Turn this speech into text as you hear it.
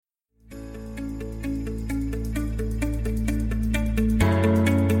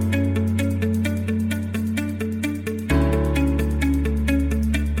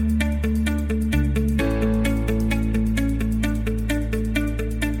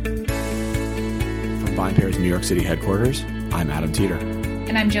VinePair's New York City headquarters, I'm Adam Teeter.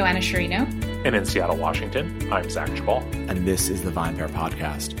 And I'm Joanna Sciarrino. And in Seattle, Washington, I'm Zach Chabal. And this is the VinePair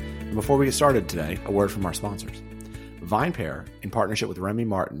podcast. And before we get started today, a word from our sponsors. VinePair, in partnership with Remy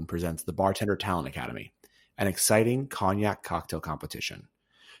Martin, presents the Bartender Talent Academy, an exciting cognac cocktail competition.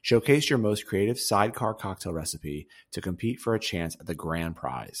 Showcase your most creative sidecar cocktail recipe to compete for a chance at the grand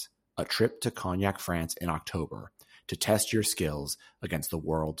prize, a trip to Cognac, France in October to test your skills against the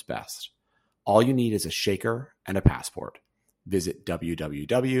world's best. All you need is a shaker and a passport. Visit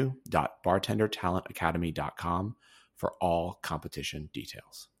www.bartendertalentacademy.com for all competition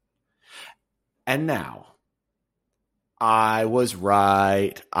details. And now, I was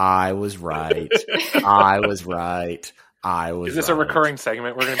right. Is this a recurring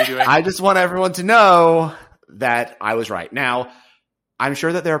segment we're going to be doing? I just want everyone to know that I was right. Now, I'm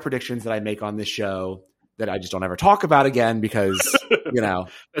sure that there are predictions that I make on this show that I just don't ever talk about again because,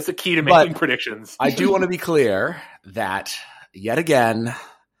 that's the key to making predictions. I do want to be clear that, yet again,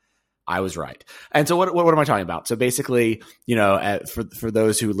 I was right. And so what am I talking about? So basically, for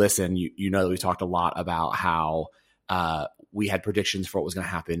those who listen, you know that we talked a lot about how we had predictions for what was going to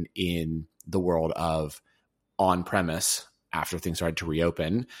happen in the world of on-premise after things started to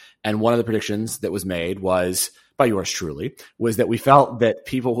reopen. And one of the predictions that was made was, by yours truly, was that we felt that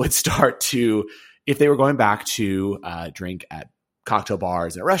people would start to, if they were going back to drink at cocktail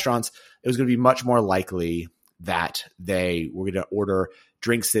bars and at restaurants, it was going to be much more likely that they were going to order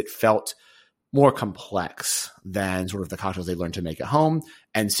drinks that felt more complex than sort of the cocktails they learned to make at home,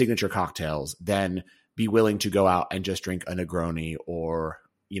 and signature cocktails, then be willing to go out and just drink a Negroni or,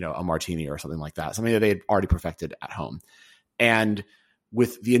 a martini or something like that, something that they had already perfected at home. And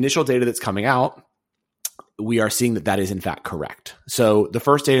with the initial data that's coming out, we are seeing that is in fact correct. So the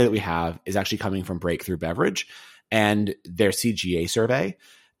first data that we have is actually coming from Breakthrough Beverage and their CGA survey.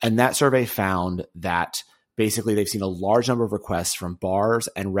 And that survey found that basically they've seen a large number of requests from bars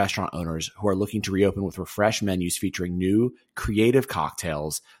and restaurant owners who are looking to reopen with refreshed menus featuring new creative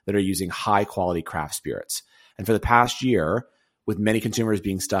cocktails that are using high quality craft spirits. And for the past year, with many consumers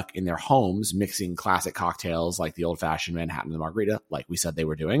being stuck in their homes, mixing classic cocktails like the old-fashioned Manhattan and the margarita, like we said they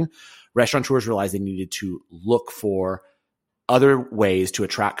were doing, restaurateurs realized they needed to look for other ways to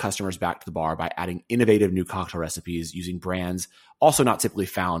attract customers back to the bar by adding innovative new cocktail recipes using brands also not typically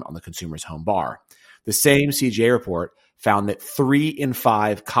found on the consumer's home bar. The same CGA report found that 3 in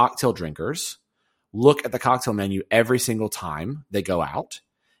 5 cocktail drinkers look at the cocktail menu every single time they go out,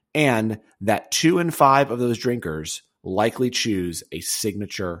 and that 2 in 5 of those drinkers likely choose a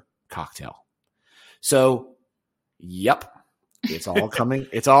signature cocktail. So, yep, it's all coming.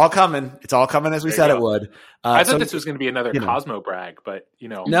 It's all coming as we said it would. I thought this was going to be another Cosmo brag, but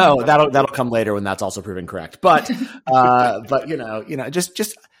no, that'll come later when that's also proven correct. But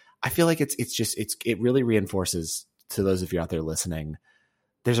just I feel like it really reinforces to those of you out there listening.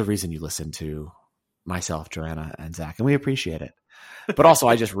 There's a reason you listen to myself, Joanna, and Zach, and we appreciate it. But also,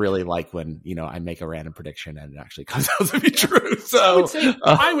 I just really like when, I make a random prediction and it actually comes out to be true. So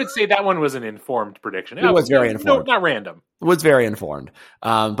I would say that one was an informed prediction. It was very informed. No, not random. It was very informed.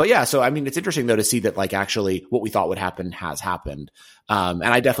 But yeah, so I mean, it's interesting though to see that actually what we thought would happen has happened. And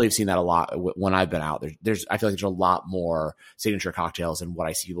I definitely have seen that a lot when I've been out. I feel like there's a lot more signature cocktails, and what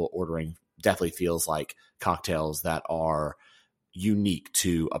I see people ordering definitely feels like cocktails that are unique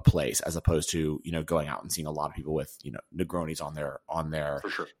to a place, as opposed to going out and seeing a lot of people with Negronis on their For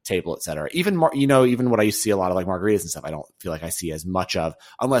sure. table, etc. Even what I used to see a lot of like margaritas and stuff, I don't feel like I see as much of,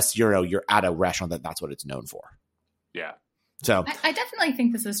 unless you're at a restaurant that's what it's known for. Yeah. So I definitely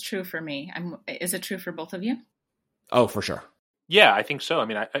think this is true for me. Is it true for both of you? Oh, for sure. Yeah, I think so. I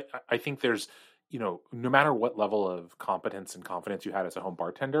mean, I think there's no matter what level of competence and confidence you had as a home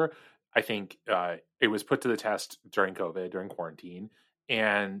bartender, I think it was put to the test during COVID, during quarantine.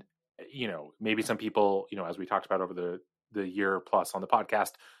 And, maybe some people, as we talked about over the year plus on the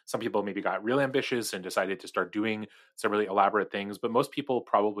podcast, some people maybe got real ambitious and decided to start doing some really elaborate things. But most people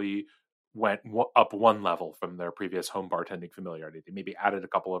probably went up one level from their previous home bartending familiarity. They maybe added a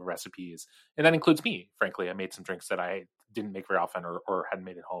couple of recipes. And that includes me, frankly. I made some drinks that I didn't make very often or hadn't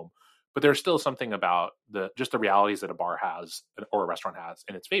made at home. But there's still something about the realities that a bar has or a restaurant has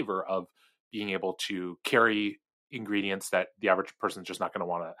in its favor of being able to carry ingredients that the average person's just not going to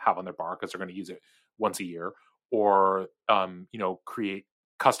want to have on their bar because they're going to use it once a year, or create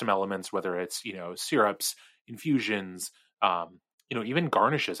custom elements, whether it's syrups, infusions, even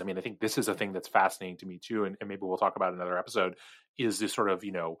garnishes. I mean, I think this is a thing that's fascinating to me too, and maybe we'll talk about in another episode. Is this sort of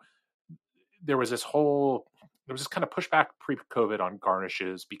there was this kind of pushback pre-COVID on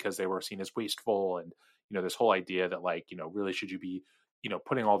garnishes because they were seen as wasteful, and this whole idea that really should you be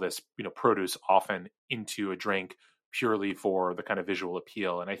putting all this, produce often into a drink purely for the kind of visual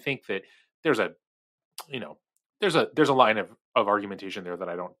appeal. And I think that there's a, there's a line of argumentation there that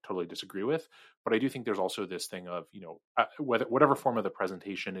I don't totally disagree with, but I do think there's also this thing of, whatever form of the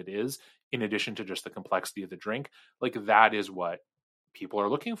presentation it is, in addition to just the complexity of the drink, like that is what people are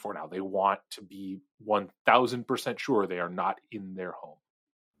looking for now. They want to be 1000% sure they are not in their home.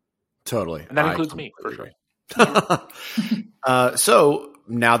 Totally. And that includes me, for sure. So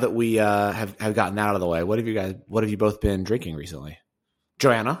now that we have gotten that out of the way, what have you both been drinking recently?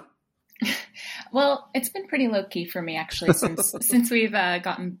 Joanna? Well, it's been pretty low key for me actually since we've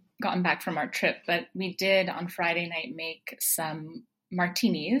gotten back from our trip. But we did on Friday night make some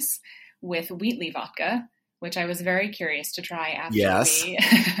martinis with Wheatley vodka, which I was very curious to try after we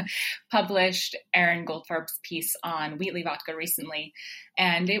published Aaron Goldfarb's piece on Wheatley vodka recently,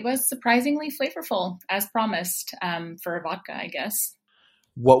 and it was surprisingly flavorful as promised for a vodka, I guess.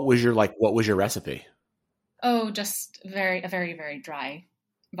 What was your recipe? Oh, just a very, very dry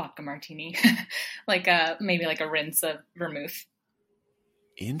vodka martini, maybe like a rinse of vermouth.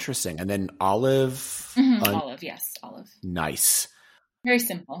 Interesting. And then olive. Olive, yes, olive. Nice. Very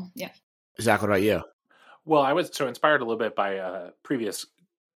simple. Yeah. Zach, what about you? Well, I was so inspired a little bit by a previous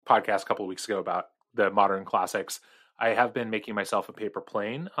podcast a couple of weeks ago about the modern classics. I have been making myself a paper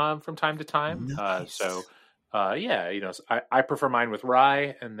plane from time to time. Nice. I prefer mine with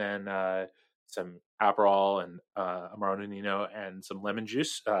rye and then some Aperol and Amaro Nino and some lemon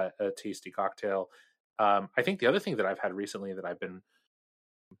juice, a tasty cocktail. I think the other thing that I've had recently that I've been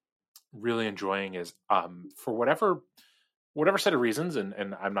really enjoying is for whatever set of reasons,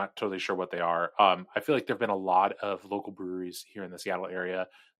 and I'm not totally sure what they are. I feel like there have been a lot of local breweries here in the Seattle area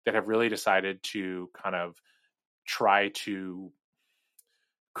that have really decided to kind of try to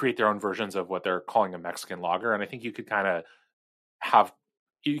create their own versions of what they're calling a Mexican lager. And I think you could kind of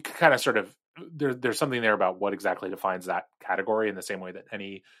sort of, there's something there about what exactly defines that category in the same way that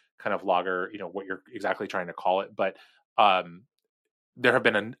any kind of lager, what you're exactly trying to call it. But there have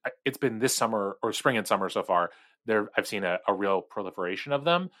been it's been this summer or spring and summer so far, I've seen a real proliferation of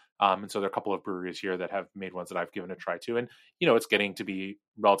them. And so there are a couple of breweries here that have made ones that I've given a try to. And, it's getting to be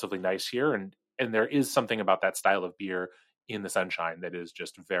relatively nice here. And there is something about that style of beer in the sunshine that is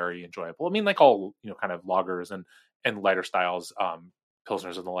just very enjoyable. I mean, like all, kind of lagers and lighter styles,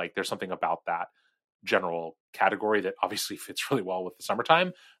 pilsners and the like, there's something about that general category that obviously fits really well with the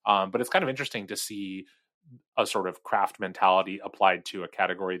summertime. But it's kind of interesting to see a sort of craft mentality applied to a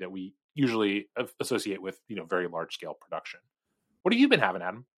category that we usually associate with, very large scale production. What have you been having,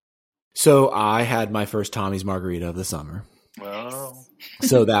 Adam? So I had my first Tommy's Margarita of the summer. Wow.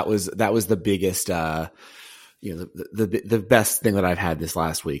 So that was the biggest, the best thing that I've had this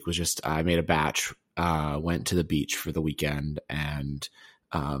last week was just, I made a batch, went to the beach for the weekend, and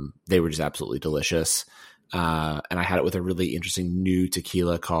they were just absolutely delicious. And I had it with a really interesting new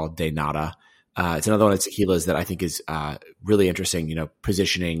tequila called De Nada. It's another one of tequilas that I think is really interesting,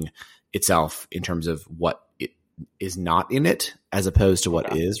 positioning itself in terms of what it is not in it as opposed to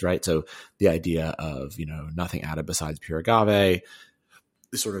what is, right? So the idea of, nothing added besides pure agave,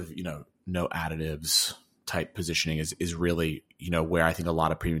 this sort of, no additives type positioning is really, where I think a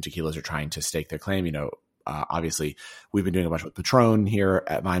lot of premium tequilas are trying to stake their claim. Obviously we've been doing a bunch with Patron here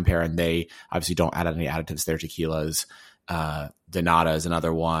at VinePair, and they obviously don't add any additives to their tequilas. De Nada is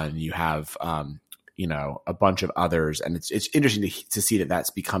another one. You have, a bunch of others, and it's interesting to see that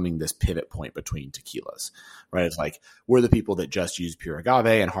that's becoming this pivot point between tequilas, right? It's like, we're the people that just use pure agave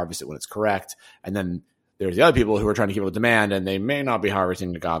and harvest it when it's correct. And then there's the other people who are trying to keep up with demand, and they may not be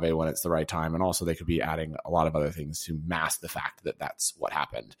harvesting agave when it's the right time. And also they could be adding a lot of other things to mask the fact that that's what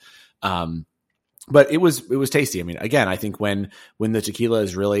happened. But it was tasty. I mean, again, I think when the tequila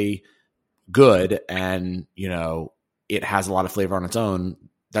is really good and, it has a lot of flavor on its own,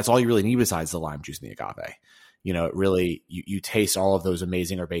 that's all you really need besides the lime juice and the agave. It really, you taste all of those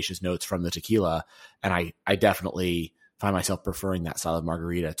amazing herbaceous notes from the tequila. And I definitely find myself preferring that style of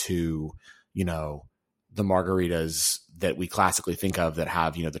margarita to, the margaritas that we classically think of that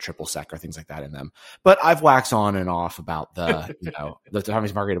have, the triple sec or things like that in them. But I've waxed on and off about the, the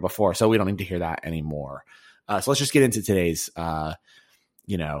Tommy's Margarita before, so we don't need to hear that anymore. So let's just get into today's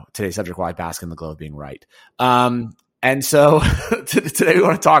subject, why I bask in the glow of being right. And so today we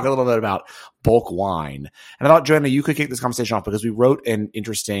want to talk a little bit about bulk wine. And I thought, Joanna, you could kick this conversation off because we wrote an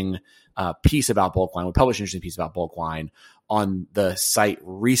interesting piece about bulk wine. We published an interesting piece about bulk wine on the site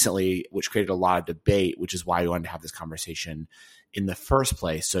recently, which created a lot of debate, which is why we wanted to have this conversation in the first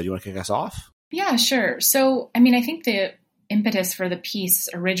place. So do you want to kick us off? Yeah, sure. So, I mean, I think the impetus for the piece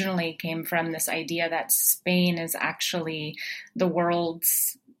originally came from this idea that Spain is actually the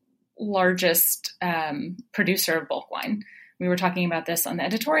world's largest producer of bulk wine. We were talking about this on the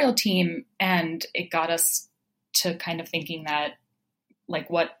editorial team, and it got us to kind of thinking that, like,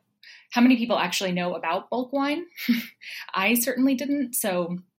 how many people actually know about bulk wine? I certainly didn't.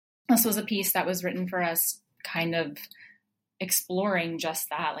 So this was a piece that was written for us, kind of exploring just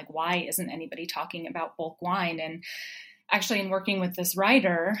that, like, why isn't anybody talking about bulk wine? And actually, in working with this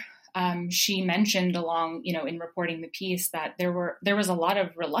writer, she mentioned along, in reporting the piece, that there was a lot of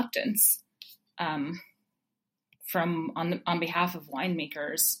reluctance on behalf of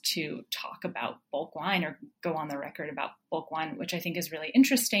winemakers to talk about bulk wine or go on the record about bulk wine, which I think is really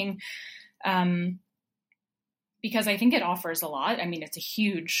interesting, because I think it offers a lot. I mean, it's a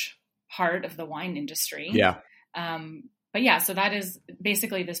huge part of the wine industry. Yeah. But yeah, so that is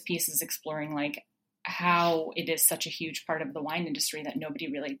basically, this piece is exploring like how it is such a huge part of the wine industry that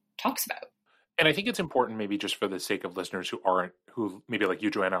nobody really talks about. And I think it's important, maybe just for the sake of listeners who maybe like you,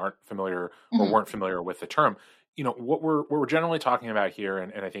 Joanna, aren't familiar or weren't familiar with the term, what we're generally talking about here.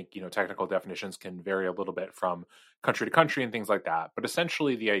 And I think, technical definitions can vary a little bit from country to country and things like that. But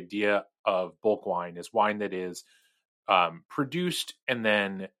essentially the idea of bulk wine is wine that is produced and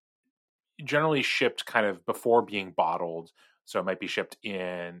then generally shipped kind of before being bottled. So it might be shipped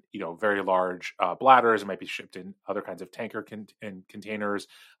in, very large bladders. It might be shipped in other kinds of tanker and containers.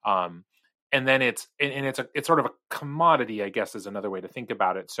 And then it's sort of a commodity, I guess, is another way to think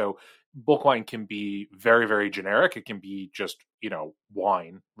about it. So bulk wine can be very, very generic. It can be just,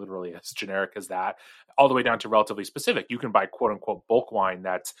 wine, literally as generic as that, all the way down to relatively specific. You can buy quote unquote bulk wine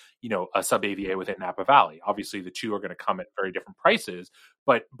that's, a sub-AVA within Napa Valley. Obviously, the two are going to come at very different prices.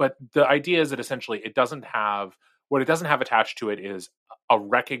 But the idea is that essentially it doesn't have attached to it is a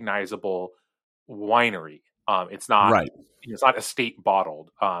recognizable winery. It's not right. It's not estate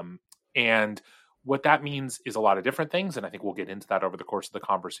bottled. And what that means is a lot of different things. And I think we'll get into that over the course of the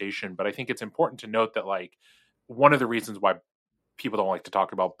conversation. But I think it's important to note that, like, one of the reasons why people don't like to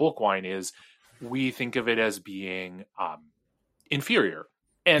talk about bulk wine is we think of it as being inferior.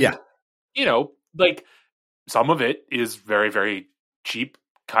 And, like, some of it is very, very cheap,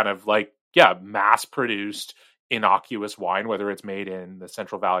 kind of like, mass produced innocuous wine, whether it's made in the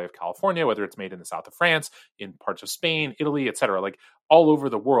Central Valley of California, whether it's made in the south of France, in parts of Spain, Italy, etc. Like all over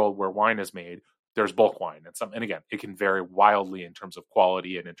the world where wine is made, there's bulk wine. And again, it can vary wildly in terms of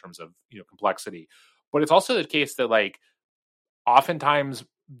quality and in terms of, complexity. But it's also the case that, like, oftentimes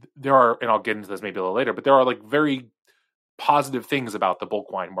there are, and I'll get into this maybe a little later, but there are like very positive things about the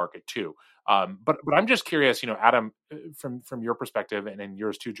bulk wine market too. But I'm just curious, Adam, from your perspective and in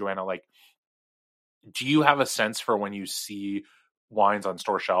yours too, Joanna, like, do you have a sense for when you see wines on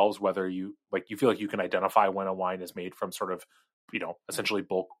store shelves, whether you feel like you can identify when a wine is made from sort of, essentially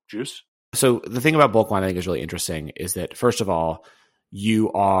bulk juice? So the thing about bulk wine I think is really interesting is that, first of all,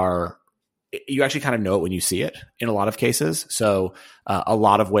 you actually kind of know it when you see it in a lot of cases. So a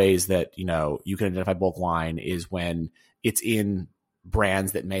lot of ways that, you can identify bulk wine is when it's in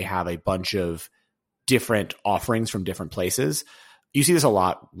brands that may have a bunch of different offerings from different places. You see this a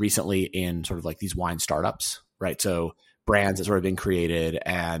lot recently in sort of like these wine startups, right? So brands that sort of been created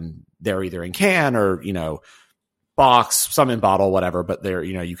and they're either in can or, box, some in bottle, whatever, but they're,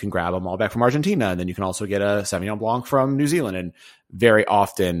 you can grab them all back from Argentina. And then you can also get a Sauvignon Blanc from New Zealand. And very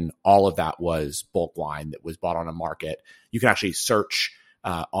often all of that was bulk wine that was bought on a market. You can actually search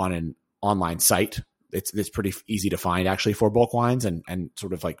on an online site. It's pretty easy to find actually for bulk wines and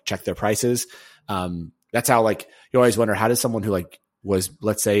sort of like check their prices. That's how, like, you always wonder, how does someone who like was,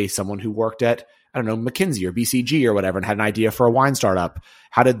 let's say, someone who worked at, I don't know, McKinsey or BCG or whatever and had an idea for a wine startup,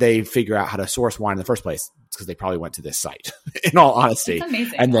 how did they figure out how to source wine in the first place? It's because they probably went to this site, in all honesty. That's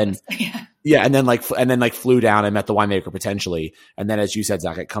amazing. And then, and then flew down and met the winemaker potentially. And then, as you said,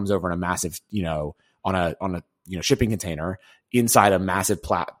 Zach, it comes over in a massive, on a shipping container inside a massive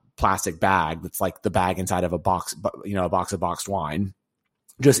plastic bag that's like the bag inside of a box, a box of boxed wine.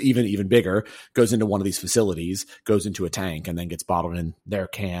 Just even bigger, goes into one of these facilities, goes into a tank, and then gets bottled in their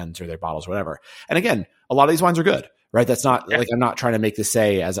cans or their bottles or whatever. And again, a lot of these wines are good, right? That's not like, I'm not trying to make this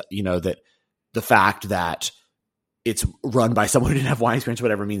say as, that the fact that it's run by someone who didn't have wine experience,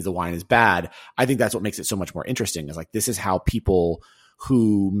 whatever, means the wine is bad. I think that's what makes it so much more interesting, is like, this is how people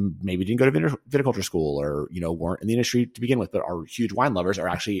who maybe didn't go to viticulture school or, weren't in the industry to begin with, but are huge wine lovers, are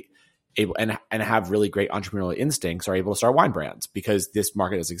actually able and have really great entrepreneurial instincts, are able to start wine brands because this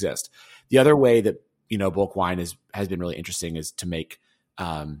market does exist. The other way that, bulk wine has been really interesting is to make,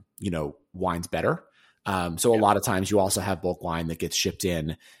 wines better. So a lot of times you also have bulk wine that gets shipped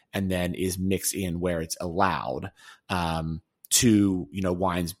in and then is mixed in where it's allowed to,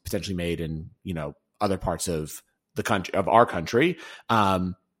 wines potentially made in, other parts of the country, of our country.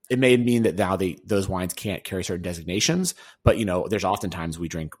 It may mean that now those wines can't carry certain designations, but there's oftentimes we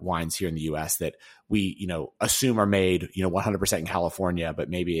drink wines here in the U.S. that we assume are made 100% in California, but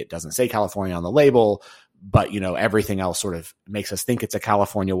maybe it doesn't say California on the label, but everything else sort of makes us think it's a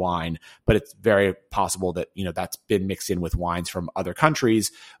California wine, but it's very possible that that's been mixed in with wines from other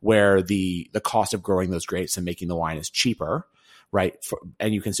countries where the cost of growing those grapes and making the wine is cheaper. Right.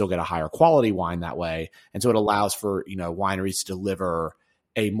 And you can still get a higher quality wine that way. And so it allows for, wineries to deliver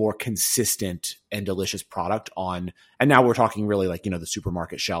a more consistent and delicious product on, and now we're talking really like, the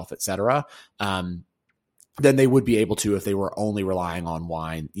supermarket shelf, et cetera, than they would be able to if they were only relying on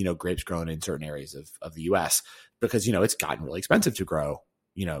wine, grapes grown in certain areas of the US, because, it's gotten really expensive to grow,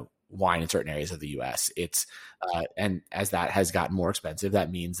 wine in certain areas of the US. It's, and as that has gotten more expensive,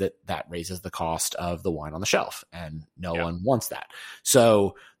 that means that raises the cost of the wine on the shelf, and no one wants that.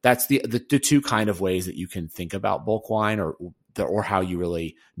 So that's the two kind of ways that you can think about bulk wine, or how you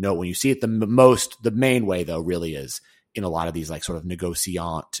really know when you see it. The main way though really is in a lot of these like sort of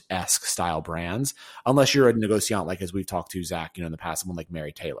negociant-esque style brands, unless you're a negociant, like as we've talked to Zach, in the past, someone like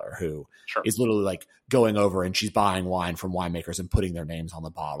Mary Taylor, who is literally like going over and she's buying wine from winemakers and putting their names on the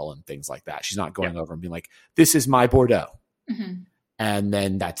bottle and things like that. She's not going over and being like, this is my Bordeaux. Mm-hmm. And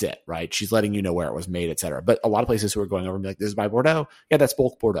then that's it, right? She's letting you know where it was made, et cetera. But a lot of places who are going over and be like, this is my Bordeaux. Yeah, that's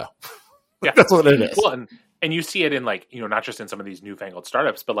bulk Bordeaux. Yeah, that's what it is. Well, and you see it in like, not just in some of these newfangled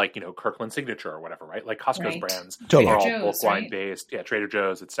startups, but like, Kirkland Signature or whatever, right? Like Costco's brands are all bulk wine based. Yeah, Trader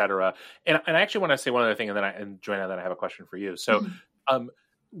Joe's, et cetera. And I actually want to say one other thing, and Joanna, then I have a question for you. So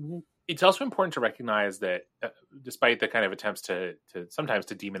it's also important to recognize that despite the kind of attempts to sometimes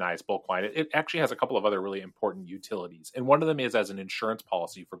to demonize bulk wine, it actually has a couple of other really important utilities. And one of them is as an insurance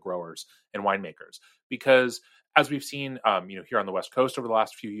policy for growers and winemakers, because as we've seen, here on the West Coast over the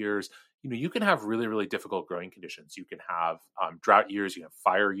last few years, you can have really, really difficult growing conditions. You can have drought years, you can have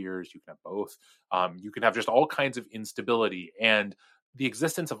fire years, you can have both. You can have just all kinds of instability. And the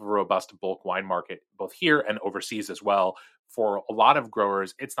existence of a robust bulk wine market, both here and overseas as well, for a lot of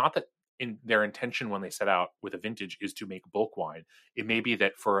growers, it's not that in their intention when they set out with a vintage is to make bulk wine. It may be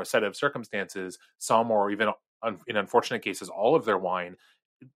that for a set of circumstances, some or even in unfortunate cases, all of their wine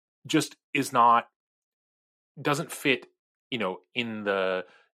just doesn't fit,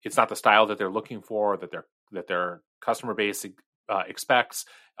 it's not the style that they're looking for, that their customer base expects.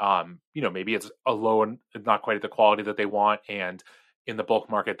 Maybe it's a low and not quite at the quality that they want. And in the bulk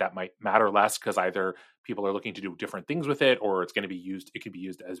market, that might matter less because either people are looking to do different things with it, or it's going to be used. It could be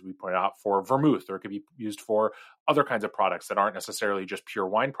used, as we pointed out, for vermouth, or it could be used for other kinds of products that aren't necessarily just pure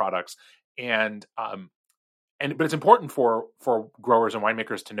wine products. But it's important for growers and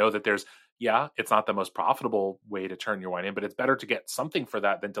winemakers to know that it's not the most profitable way to turn your wine in, but it's better to get something for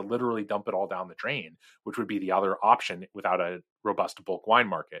that than to literally dump it all down the drain, which would be the other option without a robust bulk wine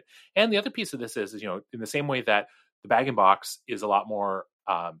market. And the other piece of this is in the same way that the bag-in-box is a lot more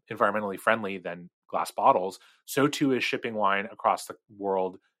environmentally friendly than glass bottles, so too is shipping wine across the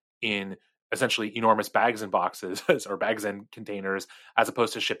world in essentially enormous bags and boxes or bags and containers, as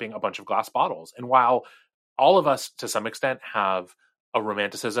opposed to shipping a bunch of glass bottles. And while all of us to some extent have a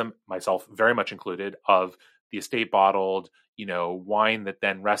romanticism, myself very much included, of the estate bottled, wine that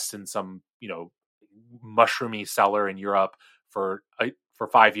then rests in some, mushroomy cellar in Europe for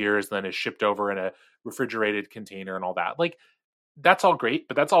 5 years, then is shipped over in a refrigerated container and all that. Like, that's all great,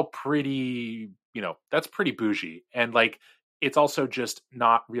 but that's all pretty, that's pretty bougie. And like, it's also just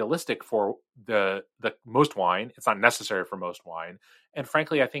not realistic for the most wine. It's not necessary for most wine. And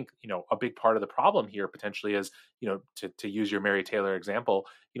frankly, I think, a big part of the problem here potentially is, to use your Mary Taylor example,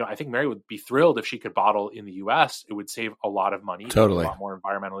 I think Mary would be thrilled if she could bottle in the US. It would save a lot of money, totally, a lot more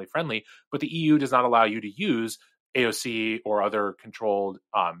environmentally friendly. But the EU does not allow you to use AOC or other controlled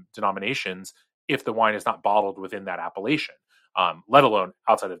denominations if the wine is not bottled within that appellation, let alone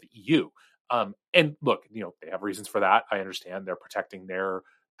outside of the EU. And look, they have reasons for that. I understand they're protecting their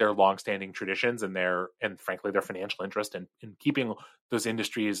longstanding traditions and frankly their financial interest in keeping those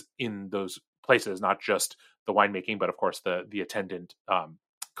industries in those places, not just the winemaking, but of course the attendant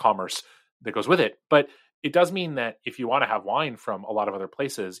commerce that goes with it. But it does mean that if you want to have wine from a lot of other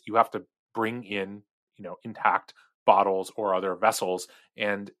places, you have to bring in intact bottles or other vessels,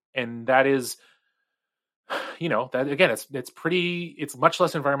 and that is. That again, it's much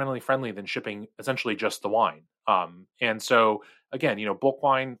less environmentally friendly than shipping essentially just the wine. And so again, bulk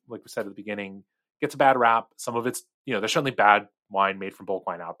wine, like we said at the beginning, gets a bad rap. Some of it's, there's certainly bad wine made from bulk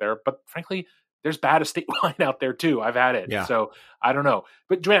wine out there, but frankly, there's bad estate wine out there too. I've had it. Yeah. So I don't know.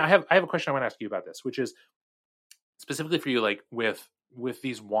 But Joanna, I have a question I want to ask you about this, which is specifically for you, like with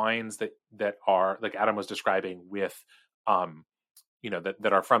these wines that are like Adam was describing with,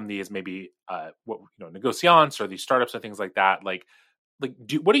 that are from these maybe negociants or these startups and things like that. Like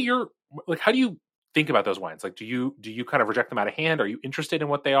how do you think about those wines? Like, do you kind of reject them out of hand? Are you interested in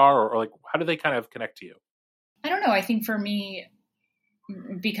what they are, or like, how do they kind of connect to you? I don't know. I think for me,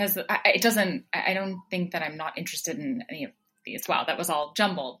 because I don't think that I'm not interested in any of these. Wow, that was all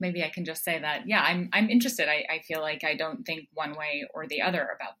jumbled. Maybe I can just say that, yeah, I'm interested. I feel like I don't think one way or the other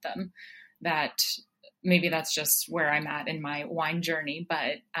about them. That maybe that's just where I'm at in my wine journey.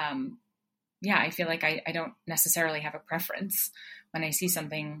 But yeah, I feel like I don't necessarily have a preference when I see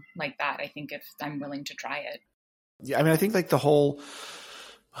something like that. I think if I'm willing to try it. Yeah, I mean, I think like the whole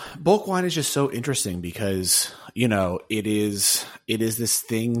bulk wine is just so interesting because, it is this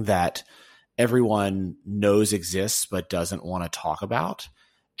thing that everyone knows exists but doesn't want to talk about.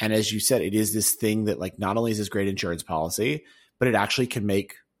 And as you said, it is this thing that like not only is this great insurance policy, but it actually can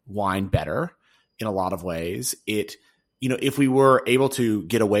make wine better in a lot of ways. It, if we were able to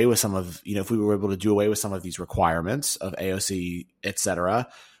get away with some of, if we were able to do away with some of these requirements of AOC, et cetera,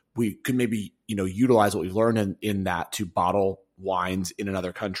 we could maybe, utilize what we've learned in that to bottle wines in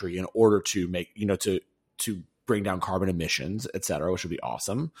another country in order to make, to bring down carbon emissions, et cetera, which would be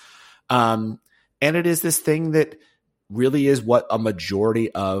awesome. And it is this thing that really is what a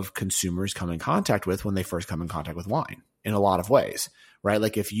majority of consumers come in contact with when they first come in contact with wine in a lot of ways, right?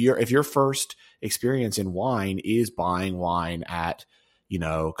 Like if your first experience in wine is buying wine at,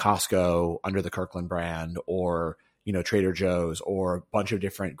 Costco under the Kirkland brand or, Trader Joe's or a bunch of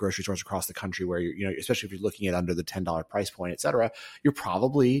different grocery stores across the country where you're, especially if you're looking at under the $10 price point, et cetera, you're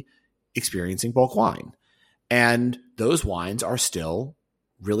probably experiencing bulk wine. And those wines are still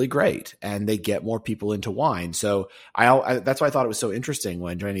really great and they get more people into wine. So that's why I thought it was so interesting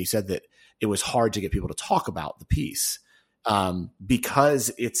when Joanna said that it was hard to get people to talk about the piece, because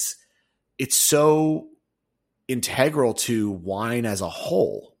it's so integral to wine as a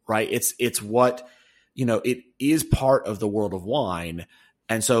whole, right? It's what, it is part of the world of wine.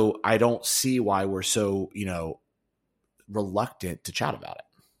 And so I don't see why we're so, reluctant to chat about it.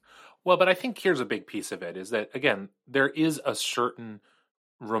 Well, but I think here's a big piece of it is that, again, there is a certain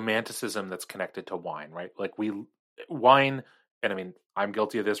romanticism that's connected to wine, right? Like wine, and I mean, I'm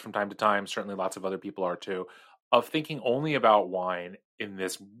guilty of this from time to time. Certainly lots of other people are too, of thinking only about wine in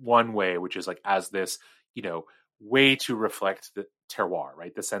this one way, which is like as this, way to reflect the terroir,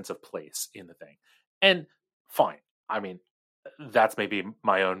 right? The sense of place in the thing. And fine. I mean, that's maybe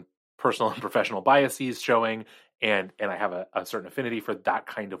my own personal and professional biases showing, and I have a certain affinity for that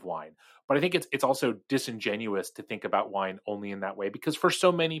kind of wine. But I think it's also disingenuous to think about wine only in that way, because for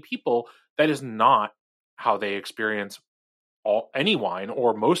so many people, that is not how they experience any wine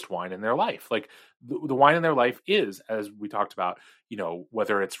or most wine in their life. Like the wine in their life is, as we talked about,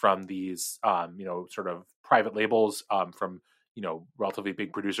 whether it's from these, sort of private labels, from, relatively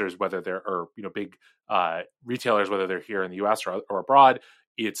big producers, whether they're, or, big retailers, whether they're here in the US or abroad,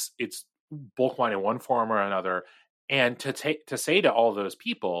 it's bulk wine in one form or another. And to say to all those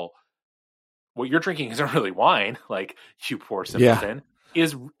people, what you're drinking isn't really wine, like, you poor simpleton,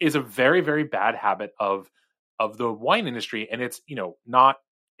 is a very, very bad habit of the wine industry. And it's, not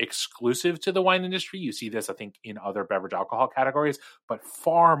exclusive to the wine industry. You see this, I think, in other beverage alcohol categories, but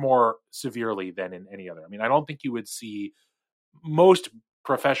far more severely than in any other. I mean, I don't think you would see most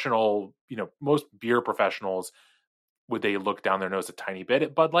professional, most beer professionals, would they look down their nose a tiny bit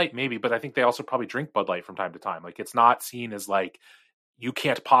at Bud Light? Maybe, but I think they also probably drink Bud Light from time to time. Like, it's not seen as like, you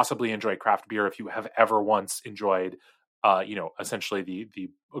can't possibly enjoy craft beer if you have ever once enjoyed, essentially the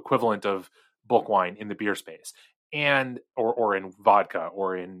equivalent of bulk wine in the beer space, and or in vodka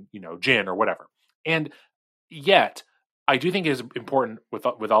or in gin or whatever. And yet, I do think it is important,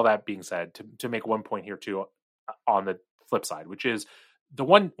 with all that being said, to make one point here too, on the flip side, which is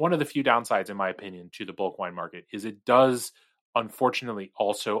one of the few downsides, in my opinion, to the bulk wine market is it does unfortunately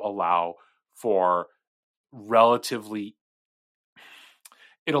also allow for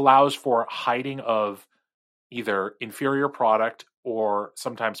it allows for hiding of either inferior product or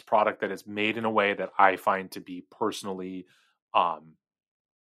sometimes product that is made in a way that I find to be personally,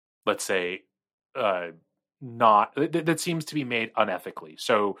 let's say, not that seems to be made unethically.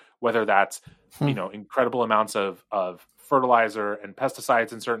 So whether that's incredible amounts of fertilizer and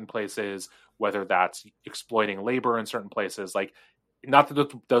pesticides in certain places, whether that's exploiting labor in certain places, like, not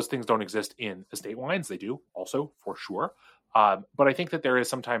that those things don't exist in estate wines, they do also, for sure. But I think that there is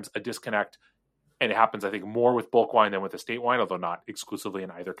sometimes a disconnect and it happens, I think, more with bulk wine than with estate wine, although not exclusively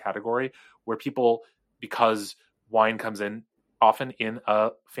in either category, where people, because wine comes in often in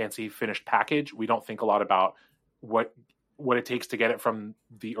a fancy finished package, we don't think a lot about what it takes to get it from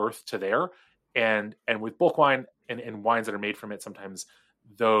the earth to there. And with bulk wine and wines that are made from it, sometimes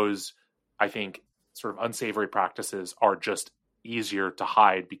those, I think, sort of unsavory practices are just easier to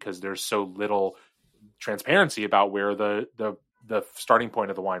hide because there's so little transparency about where the starting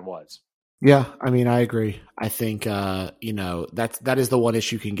point of the wine was. Yeah, I mean, I agree. I think that is the one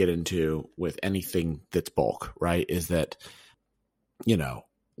issue you can get into with anything that's bulk, right? Is that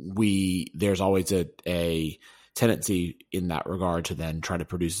there's always a tendency in that regard to then try to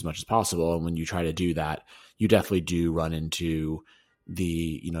produce as much as possible, and when you try to do that, you definitely do run into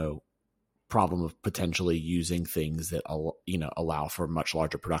the problem of potentially using things that allow for much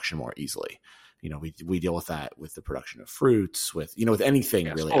larger production more easily. We deal with that with the production of fruits, with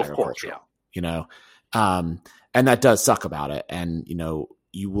anything really agricultural. And that does suck about it. And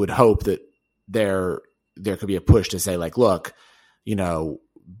you would hope that there could be a push to say, like, look,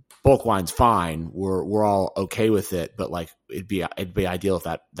 bulk wine's fine. We're all okay with it, but like it'd be ideal if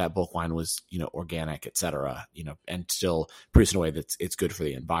that bulk wine was organic, et cetera, and still produced in a way that's it's good for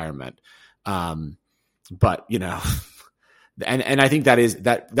the environment. But and I think that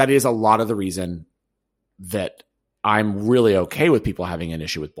is a lot of the reason that I'm really okay with people having an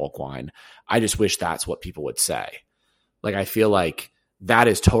issue with bulk wine. I just wish that's what people would say. Like, I feel like that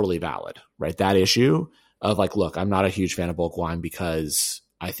is totally valid, right? That issue of like, look, I'm not a huge fan of bulk wine because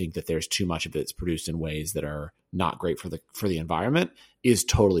I think that there's too much of it that's produced in ways that are not great for the environment is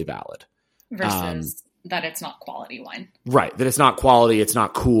totally valid. Versus that it's not quality wine. Right. That it's not quality. It's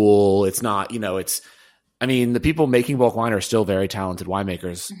not cool. It's not, the people making bulk wine are still very talented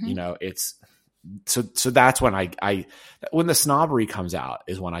winemakers. Mm-hmm. So that's when when the snobbery comes out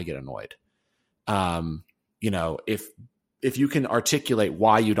is when I get annoyed. If you can articulate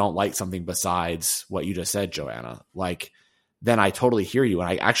why you don't like something besides what you just said, Joanna, like, then I totally hear you and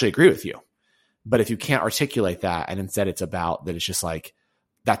I actually agree with you. But if you can't articulate that and instead it's about that, it's just like,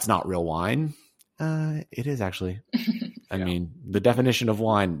 that's not real wine. It is actually. I mean, the definition of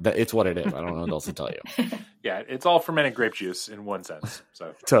wine, it's what it is. I don't know what else to tell you. Yeah, it's all fermented grape juice in one sense.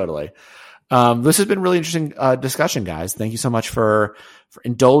 So totally. This has been really interesting discussion, guys. Thank you so much for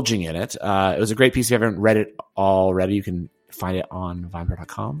indulging in it. It was a great piece. If you haven't read it already, you can find it on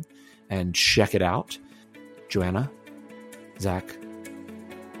vinepair.com and check it out. Joanna, Zach,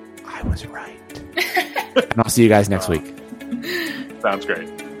 I was right. And I'll see you guys next week. Sounds great.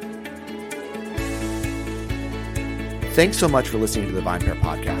 Thanks so much for listening to the VinePair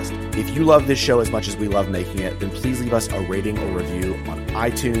podcast. If you love this show as much as we love making it, then please leave us a rating or review on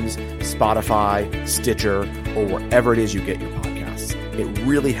iTunes, Spotify, Stitcher, or wherever it is you get your podcasts. It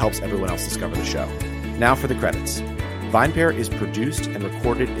really helps everyone else discover the show. Now for the credits. VinePair is produced and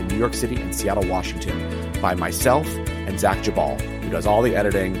recorded in New York City and Seattle, Washington by myself and Zach Jabal, who does all the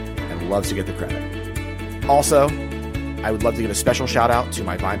editing and loves to get the credit. Also, I would love to give a special shout out to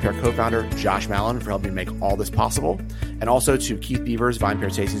my VinePair co-founder, Josh Mallon, for helping make all this possible, and also to Keith Beavers, VinePair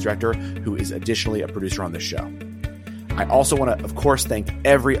Tastings Director, who is additionally a producer on this show. I also want to, of course, thank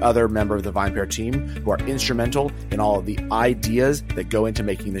every other member of the VinePair team who are instrumental in all of the ideas that go into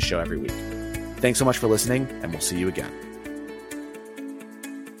making this show every week. Thanks so much for listening, and we'll see you again.